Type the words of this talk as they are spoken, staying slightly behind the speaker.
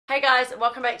Hey guys,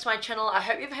 welcome back to my channel. I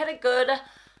hope you've had a good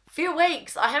few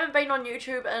weeks. I haven't been on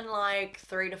YouTube in like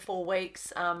 3 to 4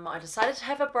 weeks. I decided to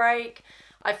have a break.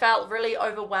 I felt really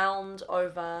overwhelmed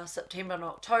over September and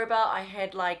October. I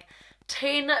had like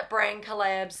 10 brand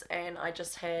collabs and I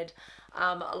just had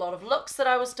a lot of looks that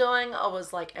I was doing. I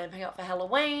was like amping up for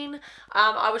Halloween.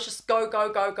 I was just go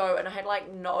and I had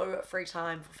like no free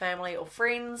time for family or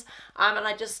friends, and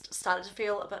I just started to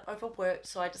feel a bit overworked,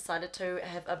 so I decided to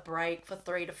have a break for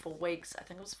 3 to 4 weeks. I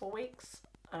think it was 4 weeks,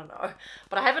 I don't know,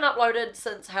 but I haven't uploaded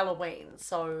since Halloween,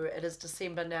 so it is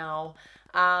December now.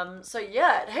 So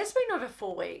yeah, it has been over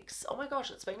 4 weeks. Oh my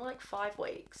gosh, it's been like 5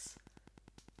 weeks.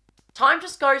 Time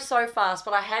just goes so fast,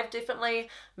 but I have definitely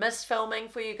missed filming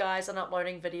for you guys and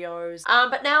uploading videos.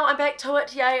 But now I'm back to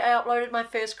it. Yay, I uploaded my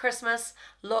first Christmas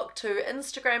look to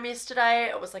Instagram yesterday.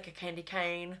 It was like a candy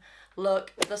cane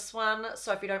look, this one.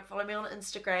 So if you don't follow me on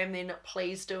Instagram, then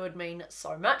please do. It'd mean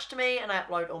so much to me, and I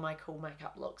upload all my cool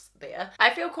makeup looks there. I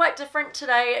feel quite different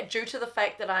today due to the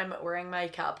fact that I'm wearing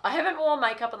makeup. I haven't worn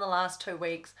makeup in the last 2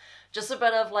 weeks. Just a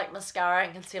bit of like mascara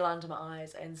and concealer under my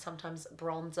eyes, and sometimes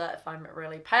bronzer if I'm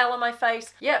really pale on my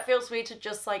face. Yeah, it feels weird to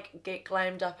just like get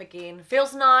glammed up again.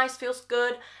 Feels nice, feels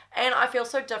good, and I feel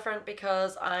so different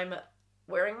because I'm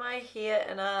wearing my hair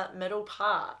in a middle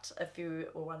part, if you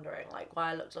were wondering like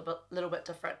why I looked a little bit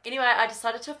different. Anyway, I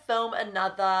decided to film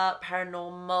another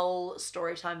paranormal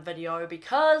storytime video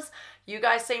because you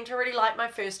guys seem to really like my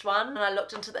first one, and I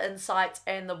looked into the insights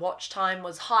and the watch time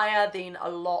was higher than a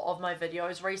lot of my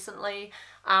videos recently.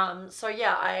 So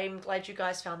yeah, I'm glad you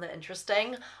guys found that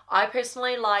interesting. I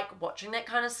personally like watching that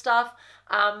kind of stuff,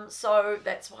 so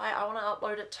that's why I want to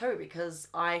upload it too, because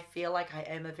I feel like I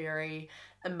am a very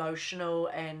emotional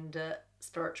and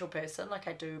spiritual person. Like,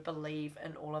 I do believe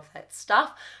in all of that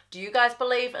stuff. Do you guys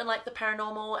believe in like the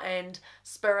paranormal and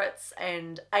spirits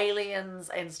and aliens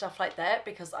and stuff like that?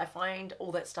 Because I find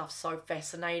all that stuff so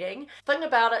fascinating. The thing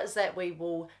about it is that we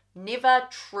will never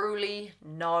truly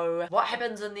know what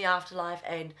happens in the afterlife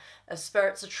and if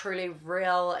spirits are truly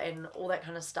real and all that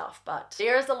kind of stuff, but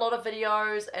there is a lot of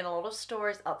videos and a lot of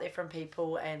stories out there from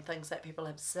people and things that people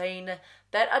have seen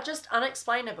that are just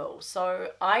unexplainable.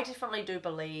 So I definitely do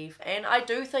believe, and I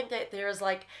do think that there is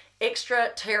like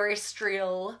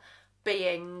extraterrestrial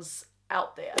beings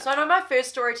out there. So I know my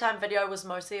first storytime video was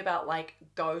mostly about like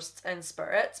ghosts and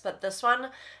spirits, but this one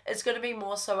is going to be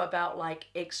more so about like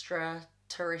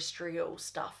extraterrestrial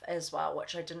stuff as well,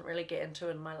 which I didn't really get into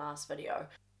in my last video.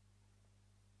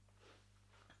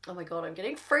 Oh my god, I'm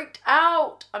getting freaked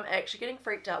out. I'm actually getting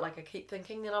freaked out. Like, I keep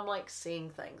thinking that I'm like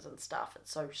seeing things and stuff.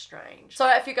 It's so strange. So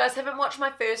if you guys haven't watched my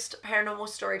first paranormal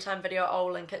storytime video,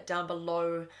 I'll link it down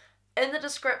below in the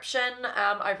description.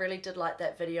 I really did like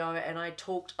that video, and I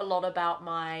talked a lot about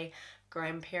my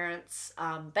grandparents'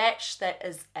 batch that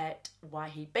is at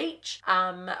Waihi Beach.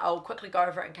 I'll quickly go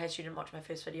over it in case you didn't watch my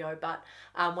first video, but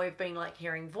we've been like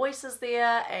hearing voices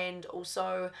there, and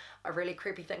also a really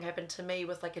creepy thing happened to me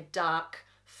with like a dark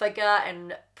figure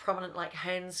and prominent like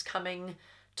hands coming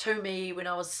to me when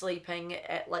I was sleeping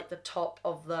at like the top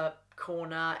of the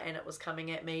corner, and it was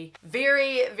coming at me.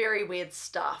 Very, very weird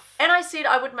stuff. And I said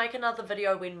I would make another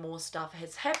video when more stuff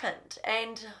has happened,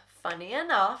 and funny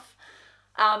enough,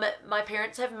 my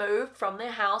parents have moved from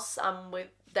their house.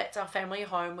 That's our family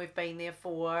home. We've been there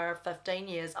for 15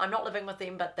 years. I'm not living with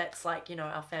them, but that's like, you know,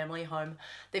 our family home.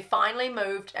 They finally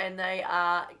moved, and they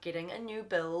are getting a new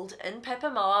build in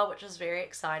Papamoa, which is very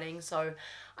exciting. So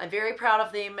I'm very proud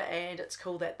of them, and it's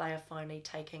cool that they are finally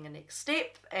taking a next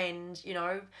step and, you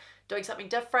know, doing something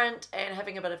different and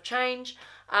having a bit of change.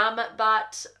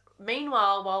 But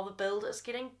meanwhile, while the build is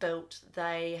getting built,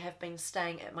 they have been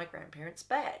staying at my grandparents'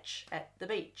 batch at the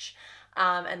beach.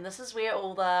 And this is where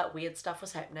all the weird stuff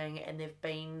was happening, and they've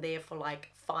been there for like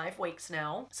 5 weeks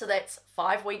now. So that's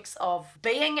 5 weeks of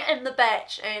being in the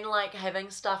batch and like having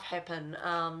stuff happen.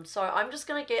 So I'm just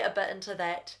gonna get a bit into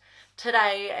that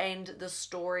today and the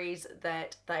stories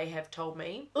that they have told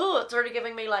me. Oh, it's already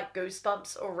giving me like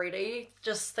goosebumps already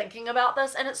just thinking about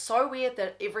this, and it's so weird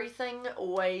that everything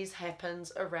always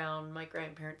happens around my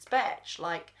grandparents' batch.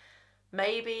 Like,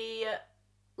 maybe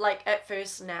like at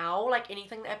first now, like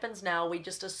anything that happens now, we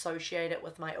just associate it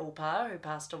with my Upa, who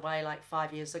passed away like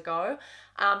 5 years ago.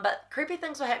 But creepy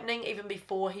things were happening even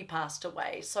before he passed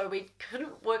away, so we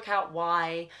couldn't work out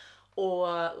why,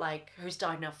 or like who's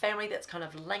died in our family that's kind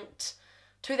of linked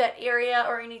to that area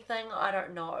or anything. I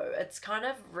don't know. It's kind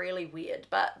of really weird,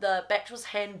 but the batch was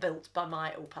hand built by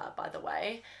my Upa, by the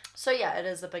way. So yeah, it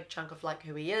is a big chunk of like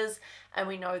who he is, and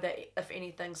we know that if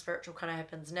anything spiritual kind of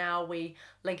happens now, we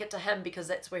link it to him because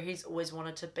that's where he's always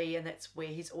wanted to be, and that's where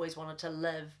he's always wanted to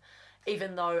live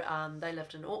even though they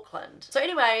lived in Auckland. So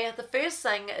anyway, the first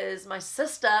thing is my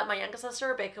sister, my younger sister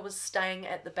Rebecca, was staying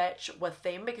at the batch with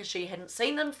them because she hadn't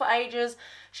seen them for ages.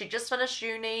 She just finished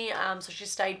uni, so she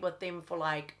stayed with them for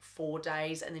like 4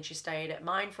 days, and then she stayed at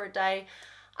mine for a day.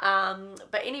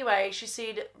 But anyway, she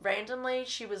said randomly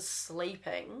she was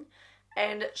sleeping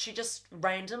and she just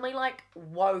randomly like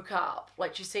woke up.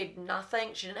 Like she said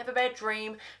nothing, she didn't have a bad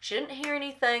dream, she didn't hear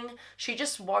anything, she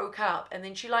just woke up, and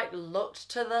then she like looked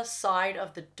to the side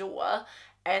of the door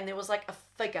and there was like a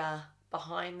figure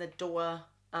behind the door,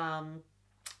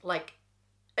 like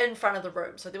in front of the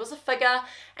room. So there was a figure,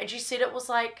 and she said it was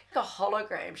like a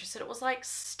hologram. She said it was like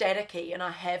staticky, and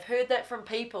I have heard that from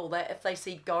people, that if they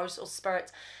see ghosts or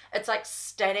spirits, it's like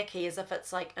staticky, as if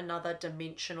it's like another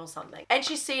dimension or something. And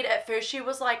she said at first she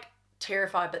was like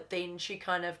terrified, but then she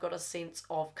kind of got a sense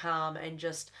of calm and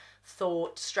just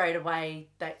thought straight away,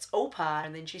 that's Ulpa.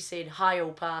 And then she said, hi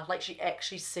Ulpa, like she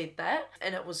actually said that,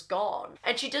 and it was gone.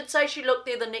 And she did say she looked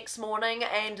there the next morning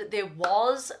and there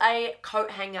was a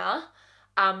coat hanger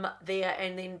there,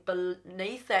 and then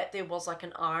beneath that there was like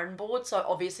an iron board, so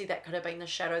obviously that could have been the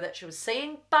shadow that she was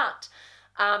seeing. But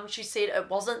she said it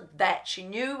wasn't that. She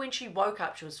knew when she woke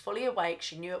up, she was fully awake,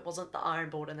 she knew it wasn't the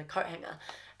iron board and the coat hanger.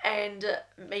 And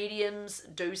mediums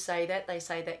do say that. They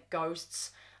say that ghosts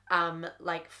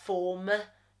like form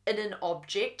in an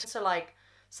object. So like,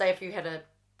 say if you had a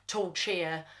tall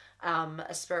chair,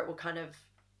 a spirit will kind of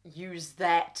use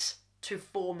that to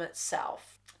form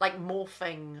itself, like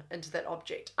morphing into that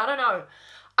object. I don't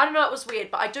know, it was weird,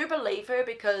 but I do believe her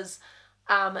because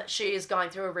she is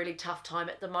going through a really tough time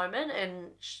at the moment,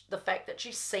 and the fact that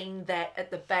she's seen that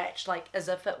at the batch, like as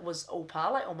if it was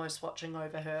Ulpa, like almost watching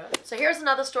over her. So here's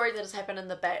another story that has happened in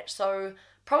the batch. So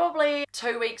probably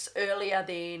 2 weeks earlier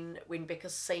than when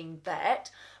Becca's seen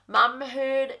that, Mum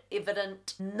heard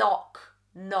evident knock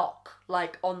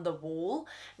like on the wall.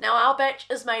 Now our batch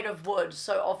is made of wood,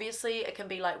 so obviously it can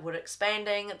be like wood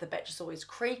expanding. The batch is always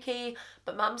creaky,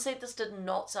 but Mum said this did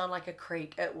not sound like a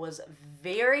creak. It was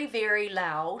very, very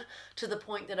loud, to the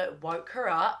point that it woke her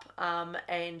up,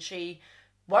 and she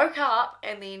woke up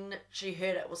and then she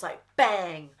heard it was like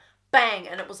bang, bang,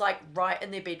 and it was like right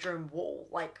in their bedroom wall.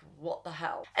 Like, what the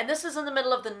hell? And this is in the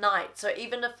middle of the night, so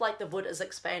even if like the wood is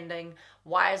expanding,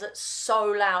 why is it so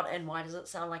loud, and why does it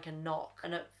sound like a knock?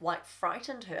 And it like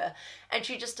frightened her, and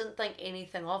she just didn't think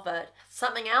anything of it.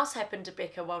 Something else happened to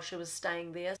Becca while she was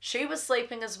staying there. She was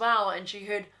sleeping as well, and she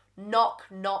heard knock,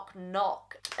 knock,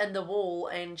 knock in the wall,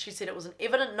 and she said it was an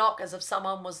evident knock, as if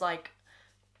someone was like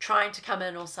trying to come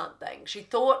in or something. She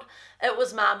thought it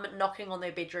was Mum knocking on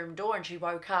their bedroom door, and she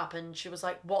woke up and she was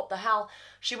like, what the hell?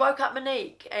 She woke up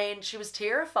Monique and she was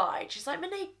terrified. She's like,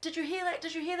 Monique, did you hear that?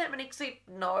 Did you hear that? Monique said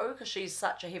no, because she's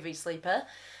such a heavy sleeper.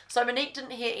 So Monique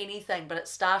didn't hear anything, but it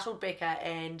startled Becca,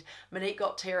 and Monique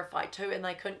got terrified too, and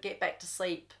they couldn't get back to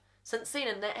sleep since then,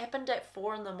 and that happened at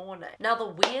 4 in the morning. Now the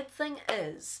weird thing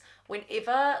is,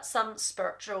 whenever some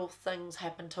spiritual things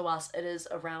happen to us, it is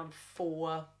around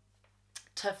 4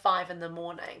 to 5 in the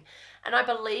morning. And I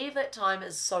believe that time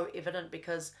is so evident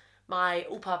because my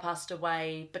upa passed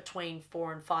away between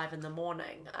 4 and 5 in the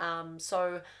morning.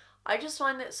 So I just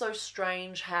find that so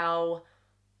strange how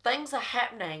things are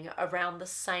happening around the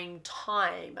same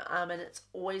time, and it's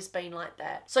always been like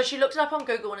that. So she looked it up on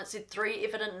Google, and it said 3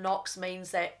 evident knocks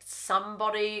means that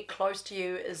somebody close to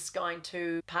you is going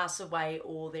to pass away,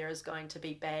 or there is going to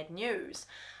be bad news.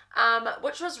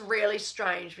 Which was really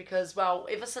strange because, well,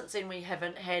 ever since then we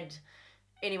haven't had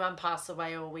anyone pass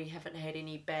away, or we haven't had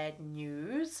any bad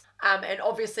news. And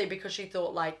obviously because she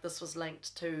thought like this was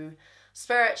linked to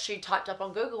spirits, she typed up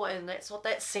on Google and that's what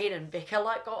that said, and Becca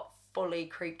like got fully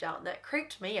creeped out, and that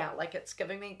creeped me out. Like, it's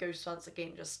giving me goosebumps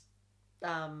again just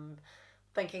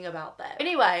thinking about that.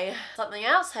 Anyway, something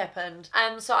else happened.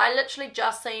 So I literally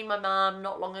just seen my mum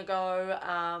not long ago.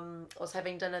 I was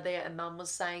having dinner there, and Mum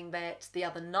was saying that the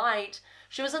other night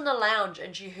she was in the lounge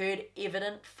and she heard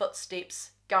evident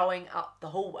footsteps going up the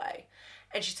hallway.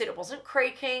 And she said it wasn't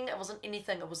creaking, it wasn't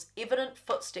anything, it was evident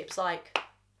footsteps, like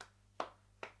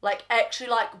actually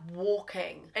like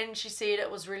walking. And she said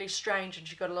it was really strange, and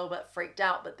she got a little bit freaked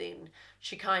out, but then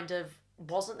she kind of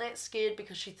wasn't that scared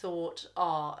because she thought,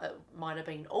 oh, it might have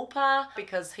been Ulpa,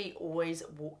 because he always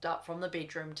walked up from the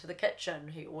bedroom to the kitchen.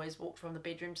 He always walked from the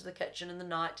bedroom to the kitchen in the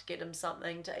night to get him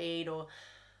something to eat or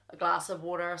a glass of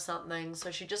water or something.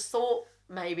 So she just thought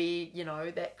maybe, you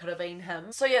know, that could have been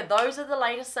him. So yeah, those are the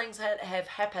latest things that have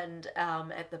happened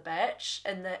at the batch,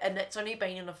 and that's only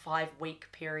been in a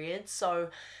 5-week period. So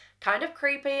kind of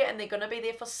creepy, and they're going to be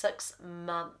there for 6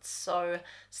 months. So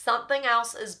something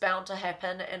else is bound to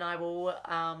happen, and I will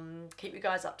keep you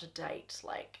guys up to date,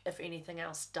 like, if anything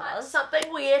else does.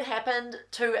 Something weird happened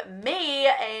to me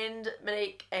and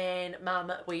Monique and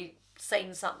Mum. We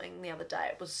seen something the other day.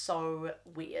 It was so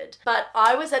weird. But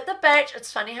I was at the batch.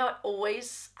 It's funny how it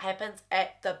always happens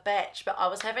at the batch, but I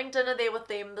was having dinner there with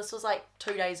them. This was like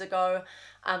 2 days ago.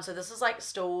 So this is like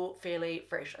still fairly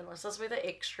fresh, and this is where the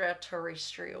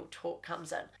extraterrestrial talk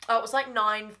comes in. Oh, it was like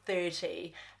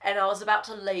 9:30 and I was about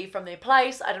to leave from their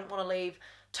place. I didn't want to leave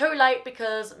too late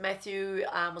because Matthew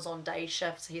was on day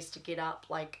shifts. He has to get up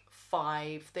like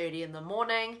 5:30 in the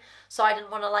morning, so I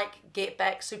didn't want to like get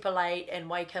back super late and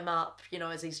wake him up, you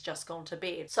know, as he's just gone to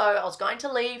bed. So I was going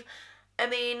to leave,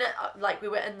 and then like we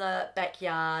were in the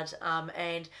backyard,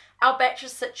 and our batch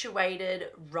is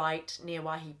situated right near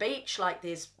Waihi Beach. Like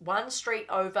there's one street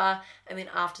over, and then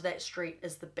after that street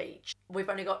is the beach. We've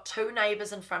only got 2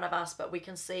 neighbors in front of us, but we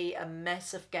can see a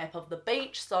massive gap of the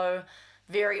beach, so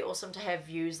very awesome to have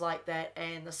views like that.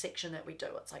 And the section that we do,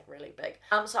 it's like really big.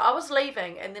 So I was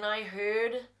leaving, and then I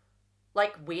heard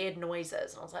like weird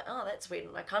noises, and I was like, oh, that's weird.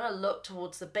 And I kind of looked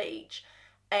towards the beach,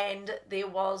 and there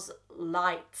was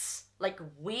lights, like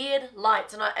weird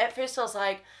lights. And at first I was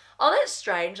like, oh, that's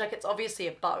strange. Like it's obviously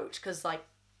a boat, because like,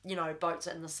 you know, boats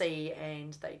are in the sea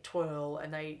and they twirl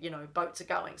and they, you know, boats are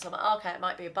going. So I'm like, oh, okay, it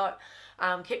might be a boat.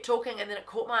 Kept talking, and then it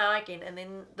caught my eye again, and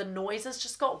then the noises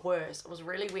just got worse. It was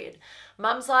really weird.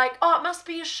 Mum's like, oh, it must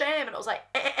be a sham. And it was like,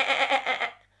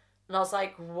 and I was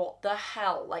like, what the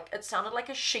hell? Like, it sounded like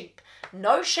a sheep.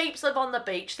 No sheeps live on the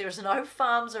beach. There's no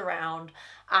farms around.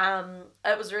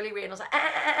 It was really weird. And I was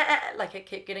like, like it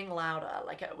kept getting louder.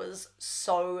 Like it was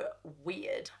so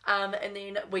weird. And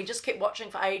then we just kept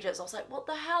watching for ages. I was like, what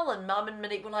the hell? And Mum and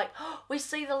Monique were like, oh, we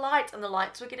see the lights. And the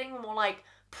lights were getting more like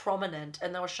prominent,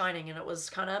 and they were shining, and it was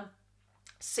kind of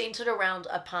centered around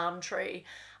a palm tree.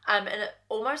 And it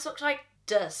almost looked like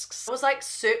discs. It was like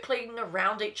circling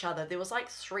around each other. There was like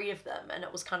 3 of them, and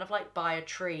it was kind of like by a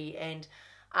tree. And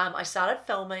I started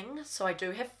filming, so I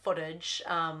do have footage,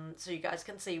 so you guys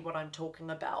can see what I'm talking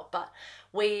about. But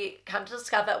we come to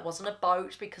discover it wasn't a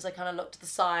boat, because I kind of looked to the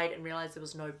side and realized there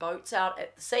was no boats out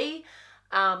at the sea.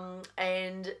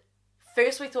 And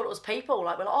first we thought it was people.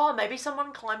 Like, we're like, oh, maybe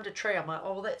someone climbed a tree. I'm like,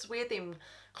 oh, that's weird, them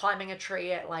climbing a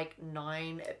tree at like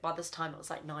 9. By this time it was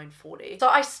like 9:40. So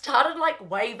I started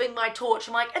like waving my torch.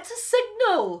 I'm like, it's a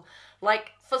signal.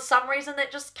 Like for some reason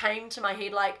that just came to my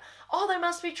head, like, oh, they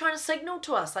must be trying to signal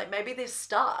to us. Like maybe they're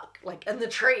stuck like in the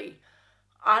tree.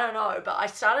 I don't know, but I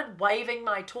started waving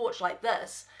my torch like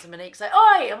this. And Monique's like,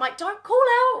 oi! I'm like, don't call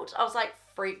out. I was like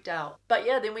freaked out. But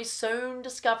yeah, then we soon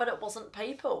discovered it wasn't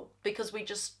people, because we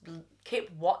just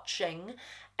kept watching,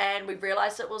 and we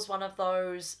realized it was one of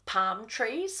those palm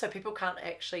trees, so people can't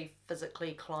actually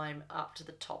physically climb up to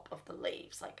the top of the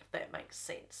leaves, like, if that makes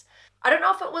sense. I don't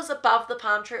know if it was above the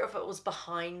palm tree or if it was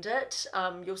behind it.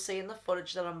 You'll see in the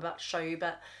footage that I'm about to show you,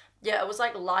 but yeah, it was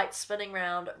like lights spinning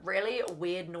around, really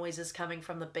weird noises coming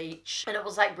from the beach, and it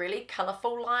was like really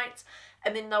colourful lights,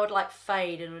 and then they would like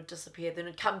fade and it would disappear, then it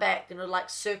would come back, then it would like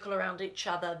circle around each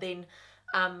other, then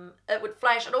it would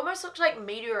flash. It almost looked like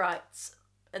meteorites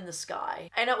in the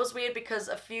sky. And it was weird because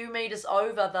a few meters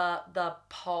over the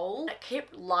pole, it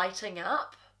kept lighting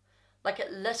up. Like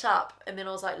it lit up, and then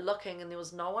I was like looking, and there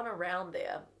was no one around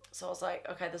there. So I was like,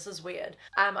 okay, this is weird.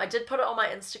 I did put it on my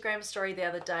Instagram story the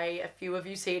other day. A few of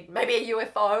you said maybe a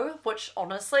UFO, which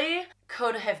honestly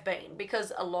could have been,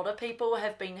 because a lot of people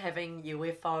have been having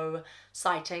UFO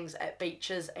sightings at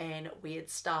beaches and weird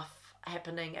stuff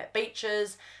happening at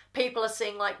beaches. People are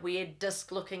seeing like weird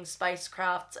disc looking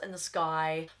spacecrafts in the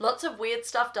sky. Lots of weird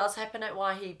stuff does happen at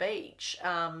Waihi Beach.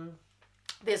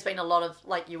 There's been a lot of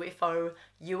like UFO.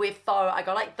 I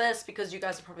go like this because you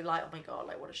guys are probably like, oh my god,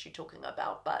 like what is she talking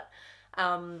about? But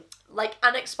like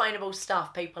unexplainable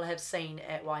stuff people have seen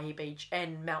at Waihi Beach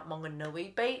and Mount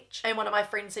Maunganui Beach. And one of my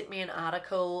friends sent me an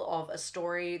article of a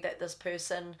story that this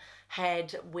person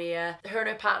had where her and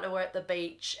her partner were at the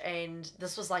beach, and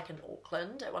this was like in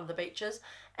Auckland at one of the beaches,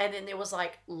 and then there was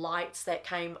like lights that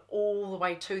came all the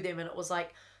way to them, and it was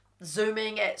like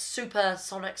zooming at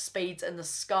supersonic speeds in the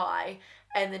sky,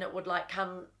 and then it would like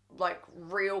come like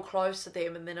real close to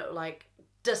them, and then it like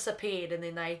disappeared, and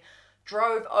then they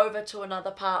drove over to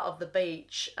another part of the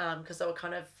beach because they were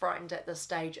kind of frightened at this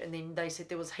stage, and then they said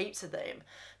there was heaps of them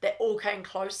that all came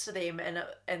close to them, and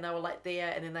they were like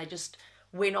there, and then they just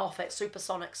went off at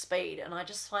supersonic speed. And I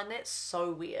just find that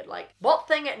so weird. Like, what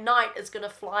thing at night is going to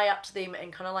fly up to them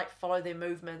and kind of like follow their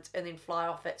movements and then fly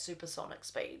off at supersonic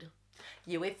speed?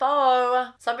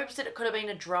 UFO. Some people said it could have been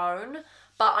a drone,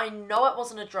 but I know it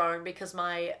wasn't a drone because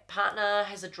my partner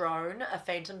has a drone, a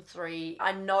Phantom 3.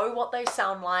 I know what they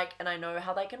sound like and I know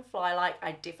how they can fly like.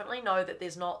 I definitely know that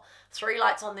there's not 3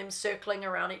 lights on them circling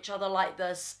around each other like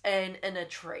this and in a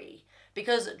tree.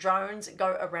 Because drones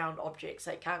go around objects.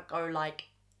 They can't go like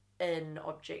in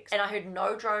objects. And I heard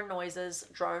no drone noises.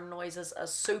 Drone noises are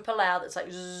super loud. It's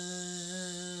like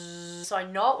zzz. So I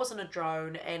know it wasn't a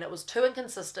drone, and it was too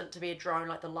inconsistent to be a drone.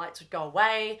 Like the lights would go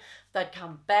away, they'd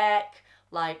come back,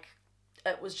 like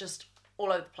it was just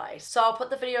all over the place. So I'll put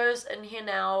the videos in here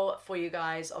now for you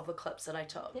guys of the clips that I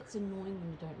took. That's annoying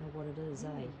when you don't know what it is,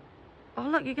 eh? Oh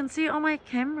look, you can see it on my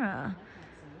camera.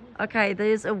 Okay,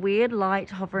 there's a weird light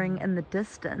hovering in the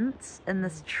distance in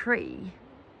this tree.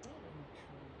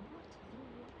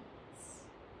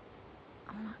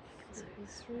 Oh look, you can see.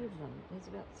 There's 3 of them. There's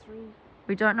about 3.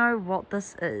 We don't know what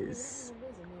this is.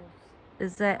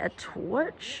 Is that a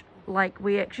torch? Like,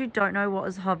 we actually don't know what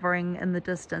is hovering in the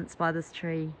distance by this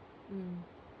tree.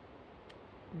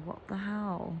 What the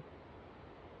hell?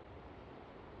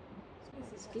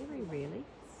 It's scary, really.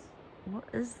 What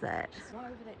is that? It's right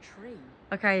over that tree.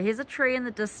 Okay, here's a tree in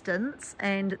the distance,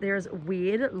 and there's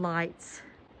weird lights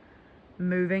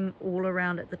moving all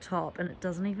around at the top, and it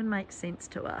doesn't even make sense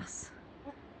to us.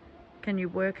 Can you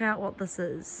work out what this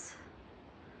is?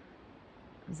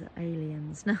 Is it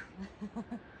aliens? No.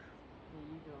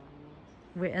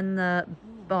 We're in the...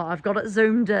 Oh, I've got it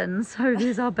zoomed in, so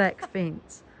there's our back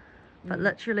fence. But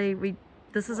literally,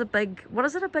 this is a big... What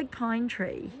is it, a big pine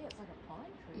tree? Yeah, it's like a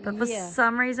pine tree. But for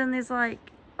some reason, there's like...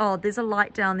 Oh, there's a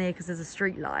light down there because there's a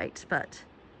street light, but...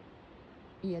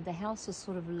 Yeah, the house is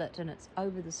sort of lit and it's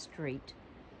over the street.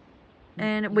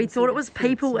 And we thought it was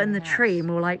people in the tree, and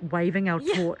we were like waving our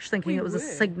torch thinking it was a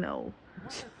signal.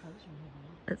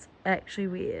 It's actually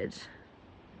weird.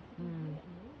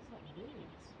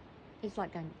 It's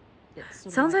like going...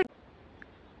 Sounds like...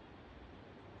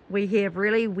 We hear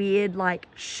really weird, like,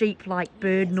 sheep-like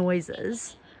bird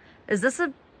noises. Is this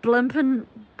a blimmin'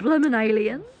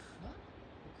 alien? It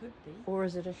could be. Or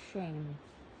is it a shame?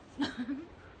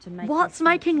 To make What's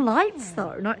making lights,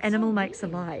 though? No animal makes a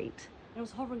light. It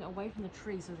was hovering away from the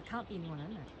tree, so there can't be anyone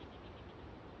in it.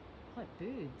 Like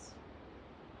birds.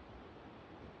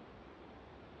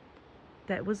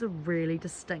 That was a really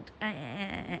distinct... Look,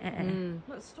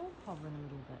 it's still hovering a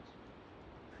little bit.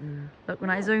 Look, when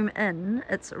I zoom in,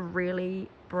 it's a really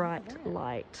bright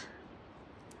light.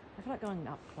 I feel like going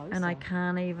up closer. And I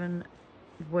can't even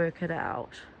work it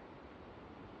out.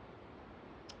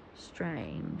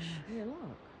 Strange. Yeah,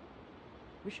 look.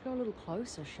 We should go a little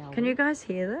closer, shall we? Can you guys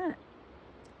hear that?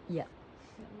 Yeah.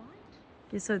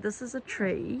 Yeah, so this is a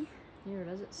tree. Here it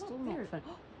is. It's still not finished.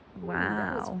 Wow.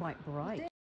 That was quite bright.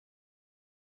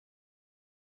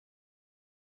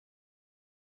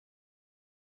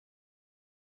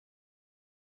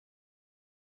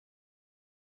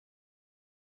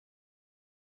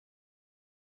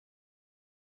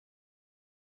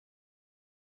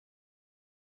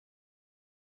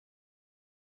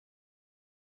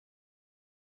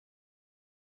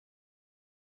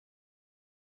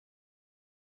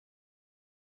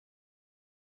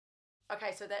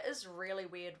 Okay, so that is really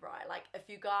weird, right? Like, if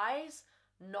you guys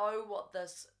know what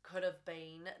this could have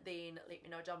been, then let me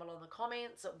know down below in the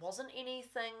comments. It wasn't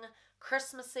anything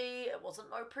Christmassy. It wasn't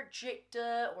no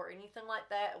projector or anything like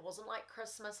that. It wasn't like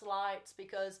Christmas lights,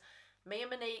 because me and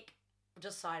Monique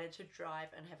decided to drive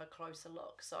and have a closer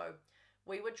look. So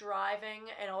we were driving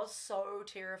and I was so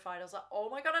terrified. I was like, oh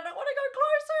my God, I don't want to go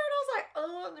closer. And I was like,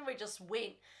 oh, and then we just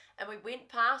went. And we went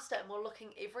past it and we're looking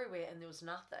everywhere and there was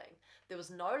nothing. There was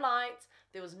no lights,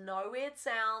 there was no weird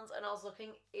sounds, and I was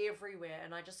looking everywhere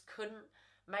and I just couldn't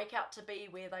make out to be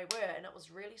where they were. And it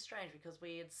was really strange because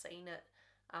we had seen it,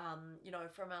 you know,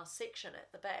 from our section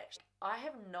at the back. I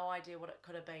have no idea what it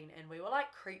could have been, and we were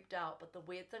like creeped out. But the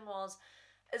weird thing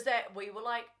is that we were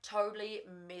like totally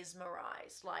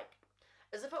mesmerized, like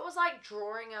as if it was like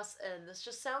drawing us in. This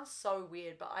just sounds so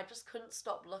weird, but I just couldn't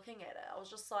stop looking at it. I was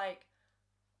just like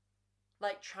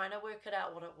trying to work it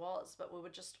out what it was, but we were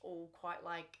just all quite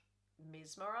like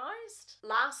mesmerized.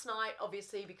 Last night,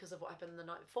 obviously, because of what happened the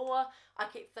night before, I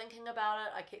kept thinking about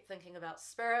it. I kept thinking about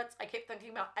spirits. I kept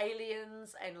thinking about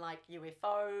aliens and like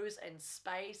UFOs and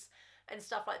space and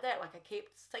stuff like that. Like, I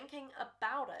kept thinking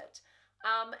about it.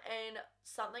 And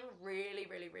something really,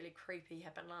 really, really creepy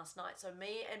happened last night. So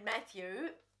me and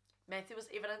Matthew was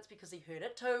evidence because he heard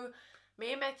it too.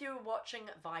 Me and Matthew were watching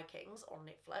Vikings on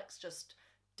Netflix, just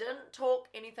didn't talk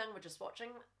anything, we're just watching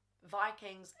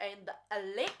Vikings, and the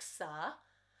Alexa,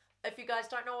 if you guys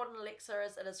don't know what an Alexa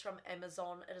is, it is from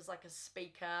Amazon. It is like a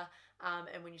speaker,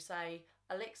 and when you say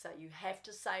Alexa, you have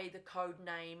to say the code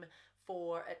name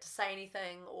for it to say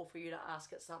anything or for you to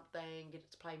ask it something, get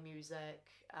it to play music,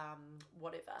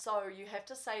 whatever. So you have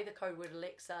to say the code word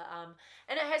Alexa,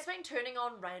 and it has been turning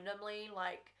on randomly,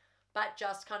 like, but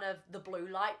just kind of the blue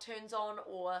light turns on,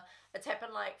 or it's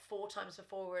happened like 4 times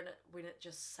before when it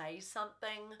just says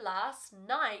something. Last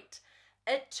night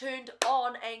it turned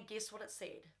on, and guess what it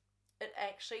said? It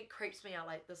actually creeps me out.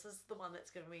 Like, this is the one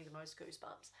that's given me the most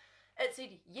goosebumps. It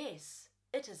said, yes,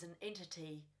 it is an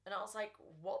entity. And I was like,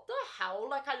 what the hell?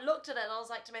 Like, I looked at it and I was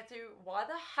like to Matthew, why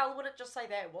the hell would it just say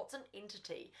that? What's an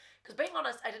entity? Because being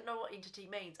honest, I didn't know what entity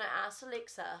means. And I asked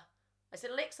Alexa, I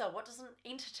said, Alexa, what does an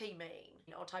entity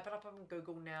mean? I'll type it up on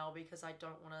Google now because I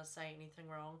don't want to say anything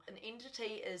wrong. An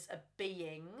entity is a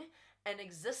being, an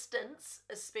existence,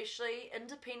 especially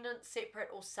independent, separate,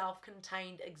 or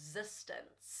self-contained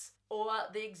existence, or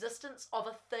the existence of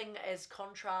a thing as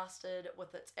contrasted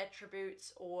with its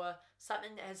attributes, or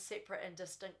something that has separate and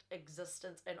distinct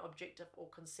existence and objective or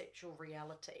conceptual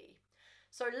reality.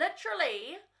 So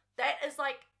literally, that is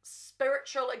like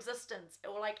spiritual existence,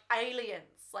 or like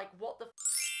aliens. Like, what the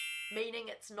meaning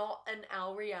it's not in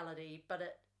our reality, but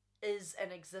it is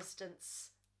an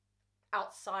existence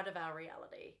outside of our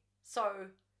reality. So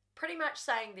pretty much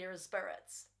saying there is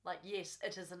spirits. Like, yes,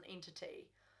 it is an entity.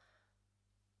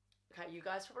 Okay, you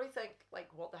guys probably think, like,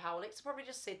 what the hell? Alexa probably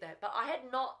just said that. But I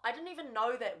didn't even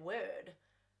know that word.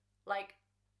 Like,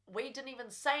 we didn't even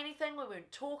say anything. We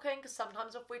weren't talking, because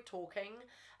sometimes if we're talking,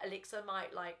 Alexa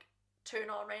might, like,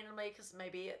 turn on randomly because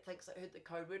maybe it thinks it heard the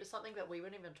code word or something, but we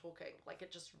weren't even talking. Like,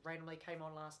 it just randomly came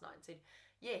on last night and said,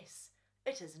 yes,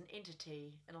 it is an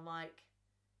entity. And I'm like,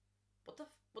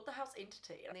 what the hell's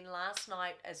entity? And then last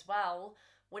night as well,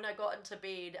 when I got into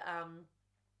bed,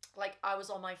 like, I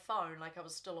was on my phone, like, I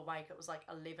was still awake. It was like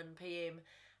 11 p.m.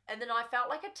 And then I felt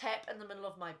like a tap in the middle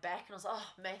of my back, and I was like,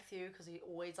 oh, Matthew, because he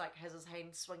always, like, has his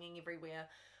hands swinging everywhere,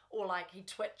 or, like, he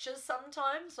twitches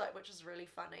sometimes, like, which is really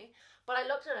funny. But I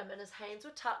looked at him, and his hands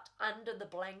were tucked under the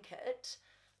blanket,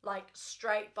 like,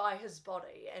 straight by his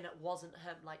body, and it wasn't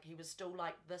him. Like, he was still,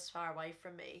 like, this far away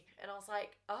from me. And I was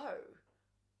like, oh.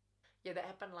 Yeah, that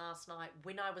happened last night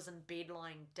when I was in bed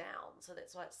lying down. So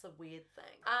that's why it's the weird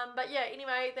thing. But yeah,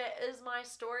 anyway, that is my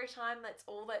story time. That's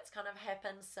all that's kind of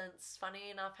happened since. Funny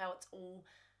enough how it's all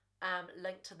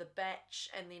linked to the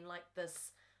batch, and then like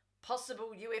this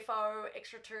possible UFO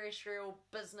extraterrestrial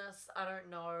business. I don't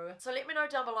know. So let me know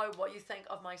down below what you think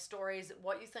of my stories,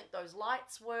 what you think those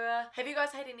lights were. Have you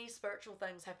guys had any spiritual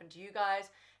things happen to you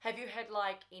guys? Have you had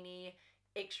like any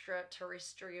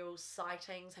extraterrestrial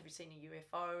sightings? Have you seen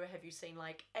a UFO? Have you seen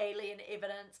like alien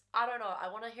evidence? I don't know.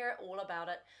 I want to hear it all about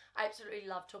it. I absolutely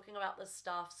love talking about this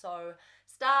stuff. So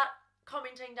start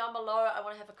commenting down below. I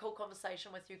want to have a cool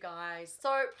conversation with you guys.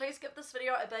 So please give this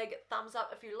video a big thumbs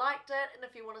up if you liked it, and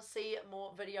if you want to see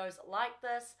more videos like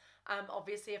this.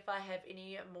 Obviously, if I have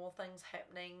any more things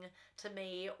happening to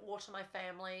me or to my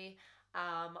family,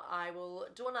 I will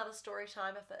do another story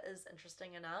time if it is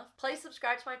interesting enough. Please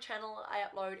subscribe to my channel. I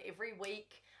upload every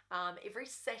week, every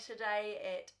Saturday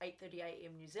at 8:30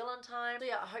 a.m. New Zealand time. So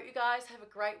yeah, I hope you guys have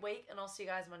a great week, and I'll see you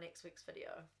guys in my next week's video.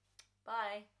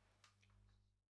 Bye.